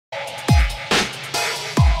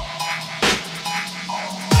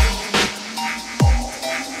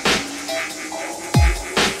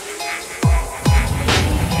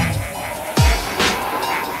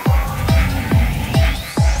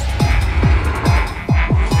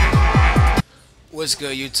What's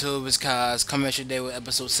good, YouTube? It's Kaz coming at you today with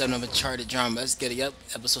episode 7 of Uncharted Drama. Let's get it. Yep,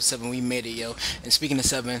 episode 7, we made it, yo. And speaking of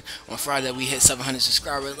 7, on Friday we hit 700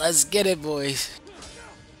 subscribers. Let's get it, boys.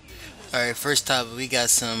 Alright, first topic, we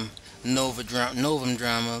got some Novum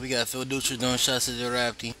drama. We got Phil Dutra doing shots to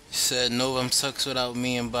Darapti. He said Novum sucks without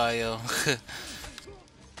me and bio.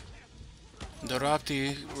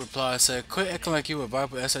 Darapti replied, said, quit acting like you were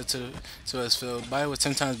Bible essay to us, Phil. Bio was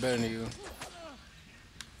 10 times better than you.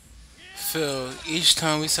 Phil, each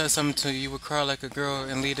time we said something to you, you would cry like a girl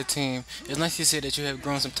and lead a team. It's nice to see that you have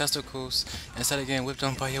grown some testicles instead of getting whipped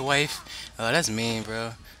on by your wife. Oh, that's mean,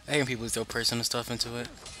 bro. Adding people's their personal stuff into it.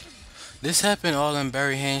 This happened all in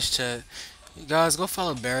Barry Haynes' chat. You guys, go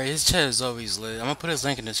follow Barry. His chat is always lit. I'm gonna put his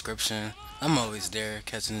link in the description. I'm always there,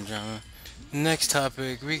 catching the drama. Next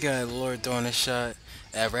topic, we got Lord throwing a shot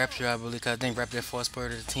at Raptor, I believe. I think Raptor false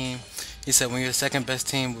part of the team. He said, when you're the second best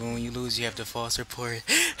team, but when you lose, you have to false report.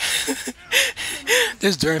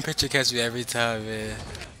 This Jordan picture catch me every time, man.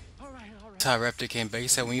 Top Raptor came back. He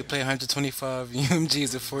said, when you play 125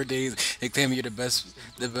 UMGs in 4 days, they claim you're the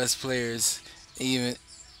best players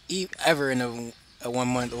ever in a 1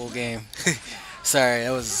 month old game. Sorry,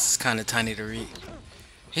 that was kind of tiny to read.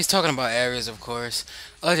 He's talking about areas, of course.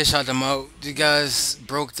 I just shot them out. These guys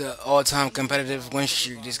broke the all-time competitive win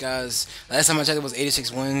streak. These guys, last time I checked, it was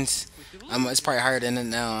 86 wins. It's probably higher than it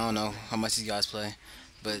now. I don't know how much these guys play,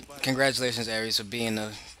 but congratulations, Aries, for being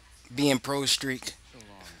pro streak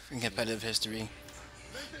in competitive history.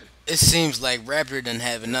 It seems like Raptor doesn't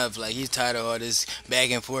have enough. Like, he's tired of all this back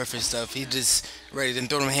and forth and stuff. He just ready to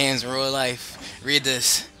throw them hands in real life. Read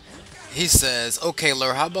this. He says, okay,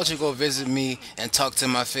 Laura, how about you go visit me and talk to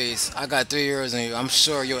my face? I got 3 euros on you. I'm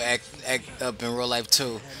sure you'll act up in real life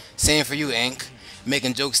too. Same for you, Ink.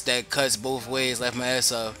 Making jokes that cuts both ways. Laugh my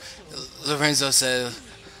ass off. Lorenzo said,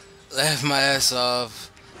 laugh my ass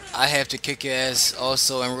off. I have to kick your ass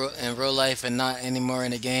also in real life and not anymore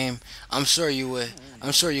in the game. I'm sure you would.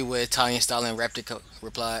 I'm sure you would. Italian style, and Raptor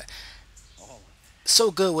replied,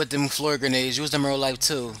 so good with them floor grenades. Use them in real life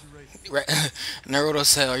too. Naruto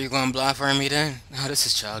said, are you going to blind for me then? Oh, this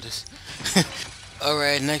is childish.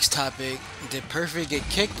 Alright, next topic. Did Perfect get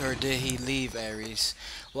kicked or did he leave Aries?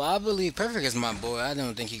 Well, I believe Perfect is my boy. I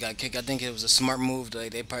don't think he got kicked. I think it was a smart move.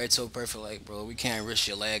 Like, they probably told Perfect, like, bro, we can't risk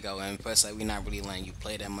your leg out. And plus, like, we not really letting you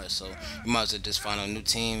play that much. So, you might as well just find a new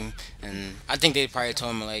team. And I think they probably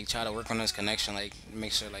told him, like, try to work on this connection. Like,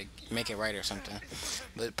 make sure, like, make it right or something.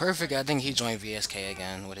 But Perfect, I think he joined VSK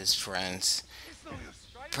again with his friends.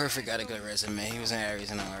 Perfect got a good resume. He was in Aries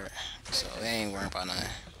and art, so they ain't worrying about nothing.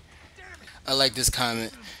 I like this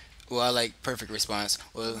comment. Well, I like Perfect response.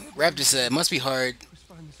 Well, Raptor said, it must be hard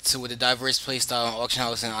with the diverse playstyle on auction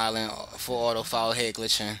house and island for auto foul head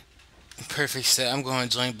glitching. Perfect said, I'm going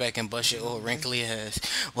to join back and bust your old wrinkly head.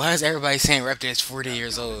 Why is everybody saying Raptor is 40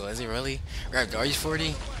 years old? Is he really? Raptor, are you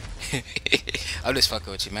 40? I'm just fucking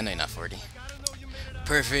with you, man. I know you're not 40.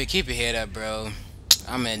 Perfect, keep your head up, bro.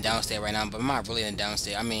 I'm in downstate right now, but I'm not really in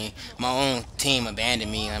downstate. I mean, my own team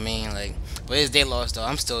abandoned me. I mean, like, but it's they lost though.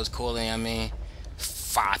 I'm still as cool. I mean,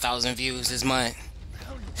 5,000 views this month,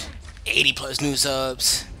 80 plus new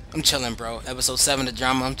subs. I'm chilling, bro. Episode 7 of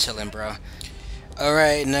drama. I'm chilling, bro. All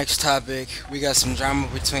right, next topic. We got some drama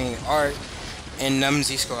between Art and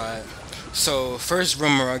Numsy squad. So first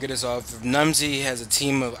rumor, I'll get this off. Numsy has a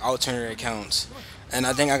team of alternate accounts. And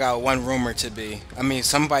I think I got one rumor to be. I mean,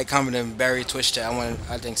 somebody commented in Barry Twitch chat.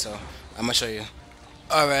 I think so. I'm gonna show you.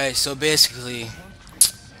 All right. So basically,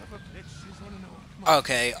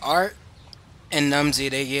 okay, Art and Numsy,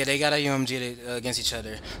 they got a UMG against each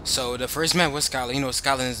other. So the first map was Scotland. You know,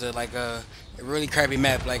 Scotland is like a really crappy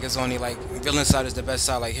map. Like, it's only like villain side is the best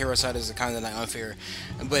side. Like, hero side is kind of like unfair.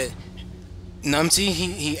 But Numsy,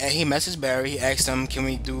 he messaged Barry. He asked him, can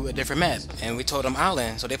we do a different map? And we told him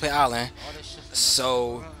Island. So they play Island.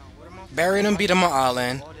 So Barry and them beat him on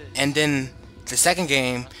Island, and then the second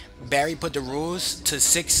game, Barry put the rules to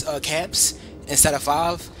 6 caps instead of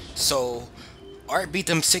 5. So Art beat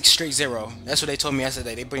them 6 straight 0. That's what they told me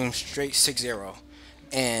yesterday. They beat him straight 6-0,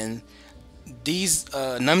 and these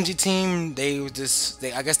Numsy team,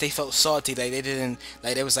 I guess they felt salty. Like, they didn't,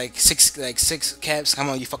 like, there was like six caps. Come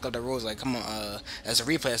on, you fuck up the rules. Like, come on, as a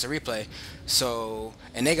replay. So,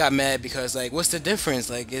 and they got mad because, like, what's the difference?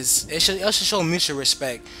 Like, it should show mutual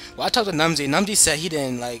respect. Well, I talked to Numsy. Numsy said he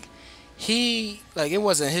didn't like. It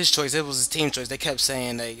wasn't his choice. It was his team choice. They kept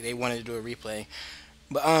saying like they wanted to do a replay.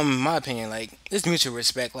 But my opinion, like, it's mutual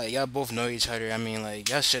respect. Like, y'all both know each other. I mean, like,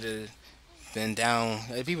 y'all should have been down.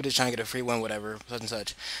 Like, people just trying to get a free win, whatever, such and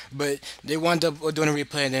such. But they wound up doing a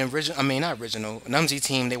replay, and then not original, Numsy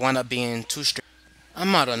team, they wound up being 2 straight.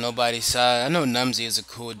 I'm not on nobody's side. I know Numsy is a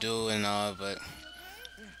cool dude and all, but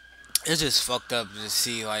It's just fucked up to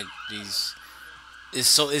see like these.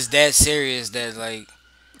 It's that serious that like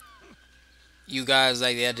you guys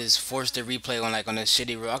like they had just forced the replay on like on a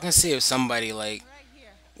shitty road. I can see if somebody like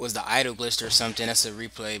was the idle glitched or something. That's a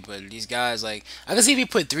replay, but these guys like I can see if he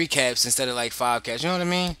put 3 caps instead of like 5 caps. You know what I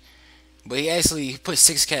mean? But he actually put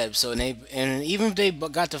 6 caps. So and even if they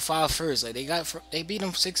got to 5 first, like they beat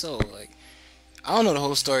him 6-0. Like I don't know the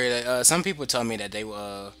whole story. Like, some people tell me that they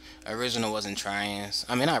original wasn't trying.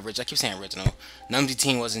 I mean not original. I keep saying original. Numsy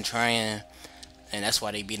team wasn't trying, and that's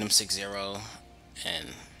why they beat him 6-0 and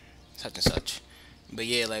such and such. But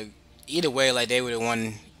yeah, like either way, like they would have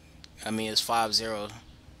won. I mean it's 5-0.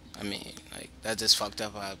 I mean, like that just fucked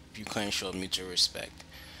up how you couldn't show mutual respect.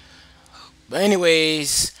 But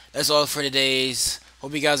anyways, that's all for today's.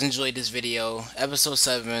 Hope you guys enjoyed this video. Episode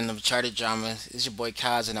 7 of Charted Drama. It's your boy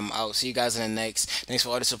Kaz and I'm out. See you guys in the next. Thanks for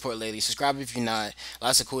all the support lately. Subscribe if you're not.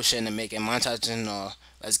 Lots of cool shit to make and montage and all.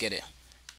 Let's get it.